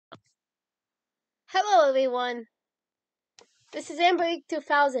Hello everyone, this is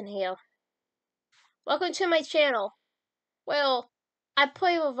AmberAnkNA here. Welcome to my channel. Well, I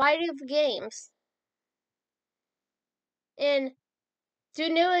play a variety of games and do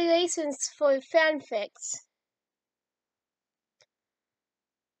narrations for fanfics.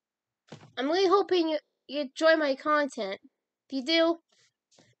 I'm really hoping you enjoy my content. If you do,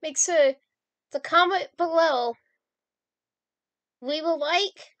 make sure to comment below, leave a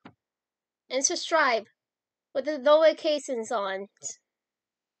like, and subscribe with the notifications on.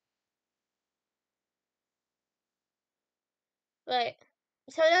 Right,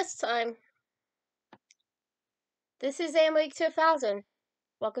 until next time, this is AmberAnkNA.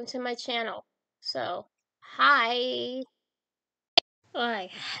 Welcome to my channel. So, hi.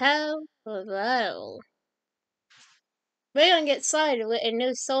 Alright, hello. We're gonna get started with a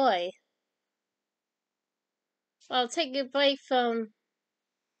new story. I'll take a break from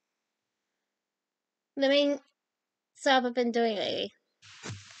the main stuff I've been doing lately.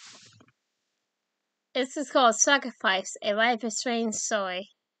 This is called Sacrifice, a Life is Strange story.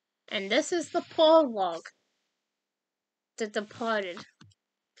 And this is the prologue. The Departed.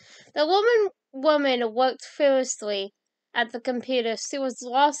 The woman worked fiercely at the computer. She was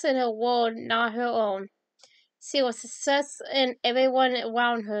lost in a world not her own. She was success, and everyone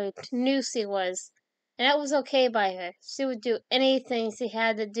around her knew she was. And that was okay by her. She would do anything she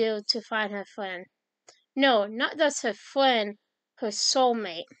had to do to find her friend. No, not just her friend, her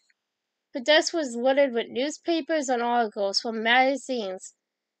soulmate. Her desk was littered with newspapers and articles from magazines.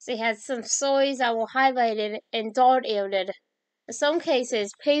 She had some stories that were highlighted and dog-eared. In some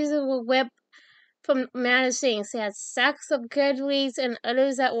cases, pages were ripped from magazines. She had stacks of good reads and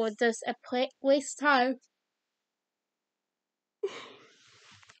others that were just a waste of time.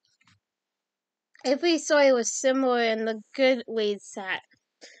 Every story was similar in the good reads set.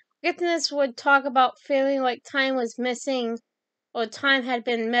 Witness would talk about feeling like time was missing or time had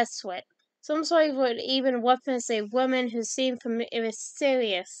been messed with. Some stories would even reference a woman who seemed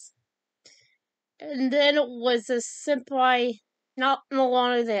mysterious. And then it was simply no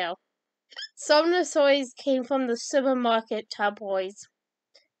longer there. Some of the stories came from the supermarket tabloids.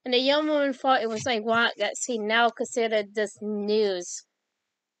 And the young woman thought it was ironic that she now considered this news.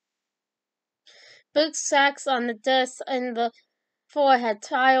 Book sacks on the desk and the floor had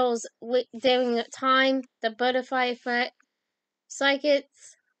titles during time, the butterfly effect,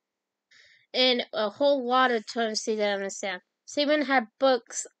 psychics, and a whole lot of terms she didn't understand. She even had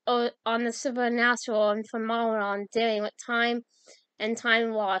books on the supernatural and phenomenon dealing with time and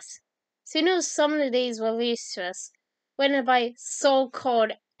time loss. She knew some of these were research, written by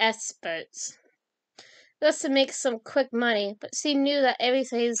so-called experts, just to make some quick money, but she knew that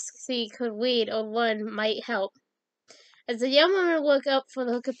everything she could read or learn might help. As the young woman looked up from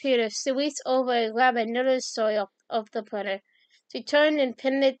her computer, she reached over and grabbed another story off the printer. She turned and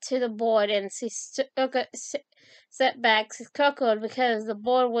pinned it to the board, and she took a step back. She chuckled because the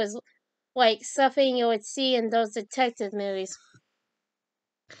board was like something you would see in those detective movies.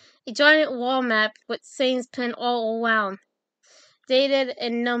 A giant wall map with things pinned all around, dated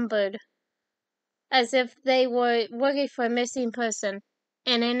and numbered, as if they were looking for a missing person.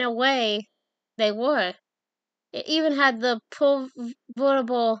 And in a way, they were. It even had the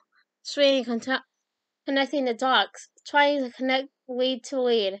proverbial string connecting the dots, trying to connect lead to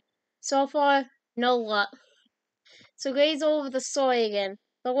lead. So far, no luck. So glaze over the story again.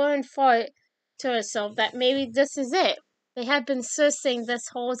 The woman thought to herself that maybe this is it. They had been searching this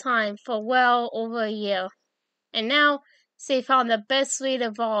whole time for well over a year. And now she found the best lead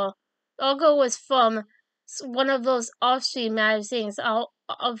of all. The logo was from one of those offshoot magazines out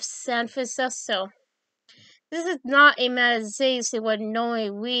of San Francisco. This is not a magazine she would normally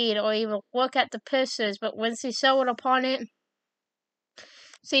read or even look at the pictures, but when she stumbled upon it,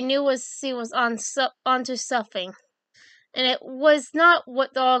 she knew she was onto something. And it was not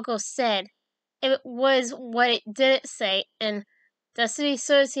what the article said. It was what it didn't say. And just to be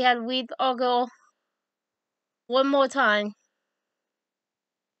sure, she had to read the article one more time.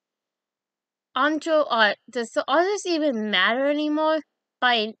 Andro Art, Does the Artist Even Matter Anymore?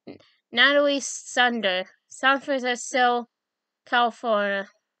 By Natalie Sunder, San Francisco, California.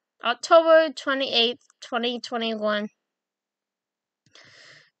 October 28th, 2021.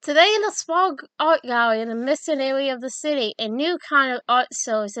 Today in a small art gallery in the Midland area of the city, a new kind of art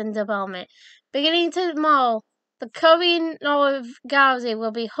show is in development. Beginning tomorrow, the Korean Gallery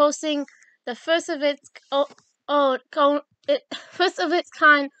will be hosting the first of its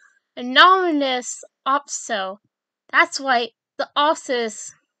kind anonymous art show. That's right, the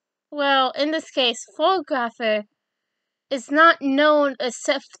artist, well, in this case, photographer, is not known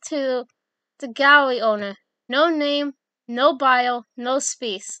except to the gallery owner. No name, no bio, no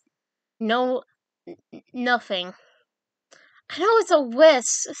space. No, nothing. I know it's a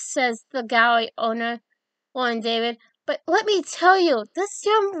risk, says the gallery owner, Warren David, but let me tell you, this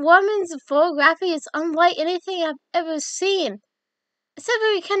young woman's photography is unlike anything I've ever seen. I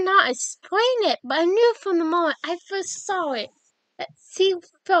simply cannot explain it, but I knew from the moment I first saw it that she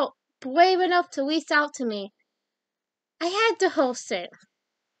felt brave enough to reach out to me. I had to host it.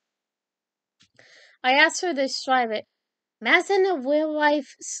 I asked her to describe it. Imagine a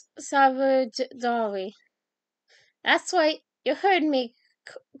real-life Savage Dolly. That's right, you heard me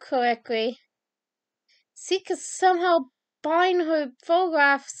correctly. She could somehow bind her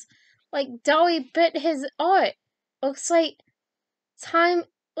photographs like Dolly bit his art. Looks like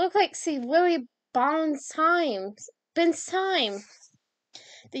she really bends time.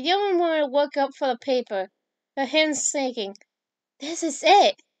 The young woman woke up for the paper, her hands shaking. This is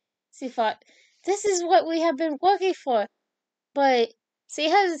it, she thought. This is what we have been working for. But she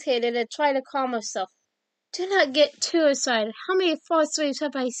hesitated and tried to calm herself. Do not get too excited. How many false sleeps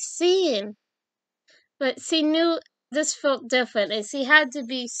have I seen? But she knew this felt different, and she had to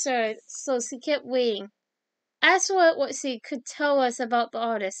be sure, so she kept waiting. Asked her what she could tell us about the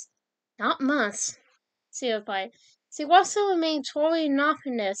artist. Not much, she replied. She wants to remain totally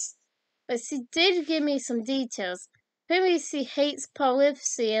anonymous, but she did give me some details. Maybe she hates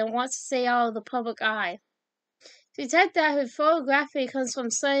publicity and wants to stay out of the public eye. She said that her photography comes from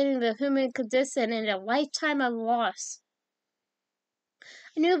studying the human condition and a lifetime of loss.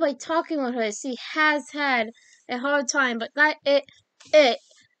 I knew by talking with her she has had a hard time, but that it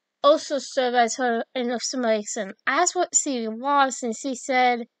also served as her inspiration. I asked what she lost, and she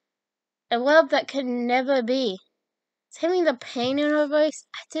said, a love that can never be. Hearing the pain in her voice,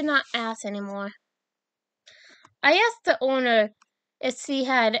 I did not ask anymore. I asked the owner if she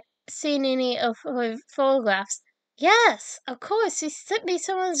had seen any of her photographs. Yes, of course, she sent me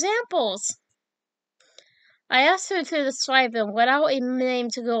some examples. I asked her to describe them without a name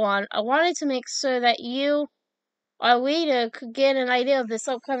to go on. I wanted to make sure that you, our reader, could get an idea of this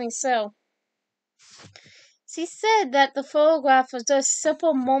upcoming show. She said that the photographs are just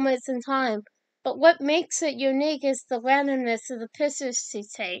simple moments in time, but what makes it unique is the randomness of the pictures she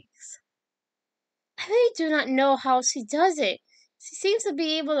takes. I really do not know how she does it. She seems to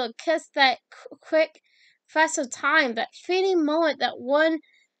be able to catch that quick flash of time, that fleeting moment that one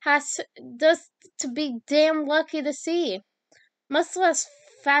has just to be damn lucky to see. Much less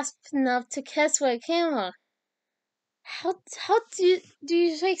fast enough to catch with a camera. How do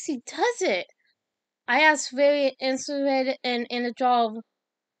you think she does it? I asked, very interested in the job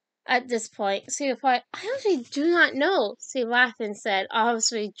at this point. She replied, I honestly do not know. She laughed and said,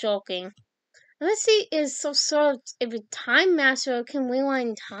 obviously joking. Unless she is some sort of a time master who can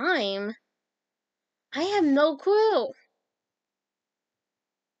rewind time. I have no clue.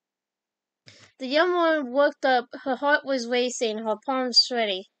 The young woman looked up. Her heart was racing, her palms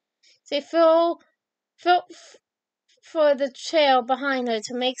sweaty. She felt for the trail behind her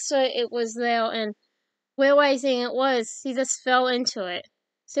to make sure it was there, and realizing it was, she just fell into it.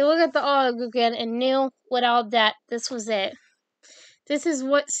 She looked at the article again and knew without that this was it. This is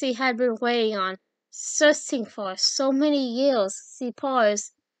what she had been waiting on, searching for so many years. She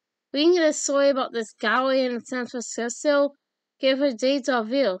paused. Reading the story about this gallery in San Francisco gave her deja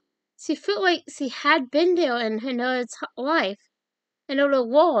vu. She felt like she had been there in another life, another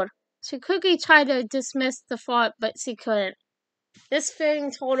world. She quickly tried to dismiss the thought, but she couldn't. This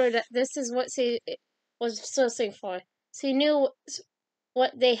feeling told her that this is what she was searching for. She knew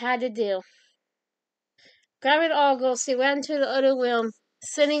what they had to do. Grabbing article, she ran to the other room.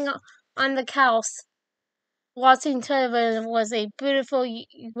 Sitting on the couch, watching television, was a beautiful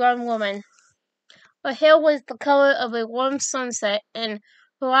young woman. Her hair was the color of a warm sunset, and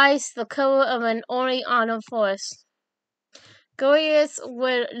her eyes the color of an early autumn forest. Glorious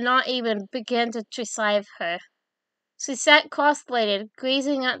would not even begin to deceive her. She sat cross-legged,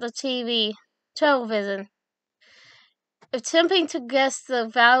 gazing at the television, attempting to guess the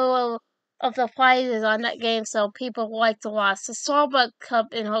value of the prizes on that game show people like to watch. The Starbucks cup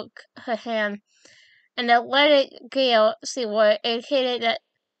in her hand, and the athletic gear she wore indicated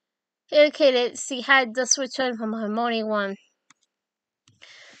she had just returned from her morning run.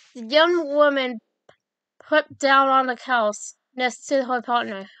 The young woman put down on the couch next to her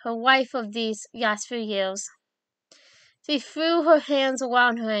partner, her wife of these last few years. She threw her hands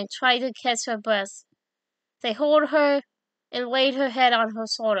around her and tried to catch her breath. They held her and laid her head on her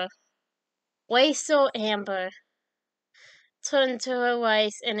shoulder. Wait still, Amber turned to her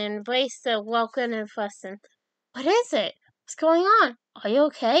wife and embraced her, welcome and fussing. What is it? What's going on? Are you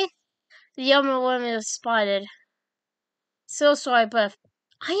okay? the younger woman is spotted. So sorry, but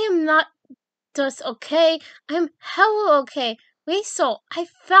I am not just okay. I'm hella okay. Rachel, I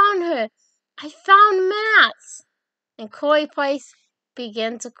found her. I found Max. And Corey Price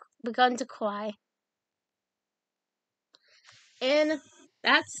begun to cry. And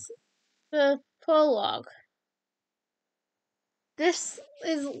that's the prologue. This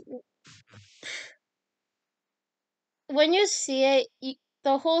is, when you see it,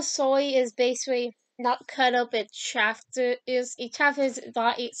 the whole story is basically not cut up in chapters. Each chapter is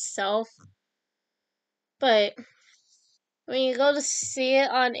not itself. But when you go to see it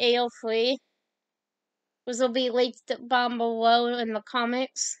on AO3, which will be linked down below in the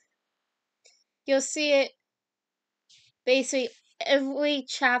comments, you'll see it. Basically, every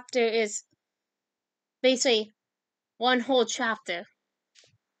chapter is basically one whole chapter.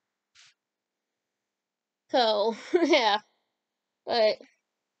 So, yeah. But,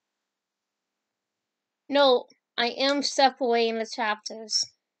 no, I am separating the chapters.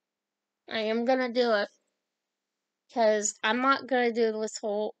 I am gonna do it. Because I'm not gonna do this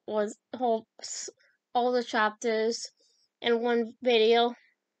all the chapters in one video.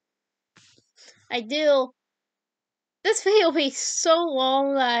 This video will be so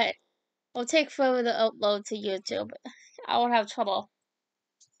long that it'll take forever to upload to YouTube. I won't have trouble.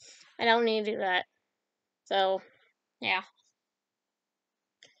 I don't need to do that. So, yeah.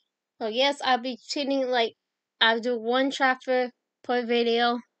 So yes, I'll be treating I'll do one chapter per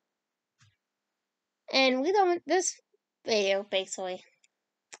video. And we don't this video basically.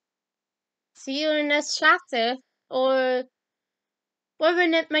 See you in the next chapter, or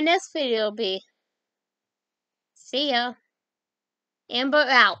whatever my next video will be. See ya. Amber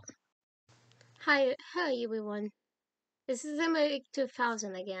out. Hi everyone. This is Amber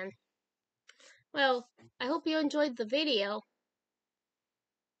 2000 again. Well, I hope you enjoyed the video.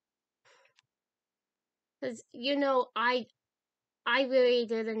 Because, I really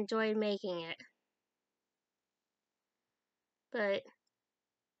did enjoy making it. But,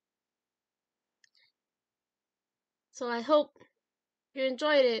 so I hope you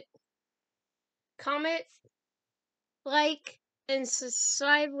enjoyed it. Comment, like, and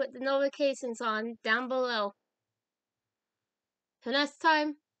subscribe with the notifications on down below. Till next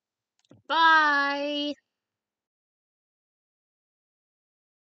time, bye!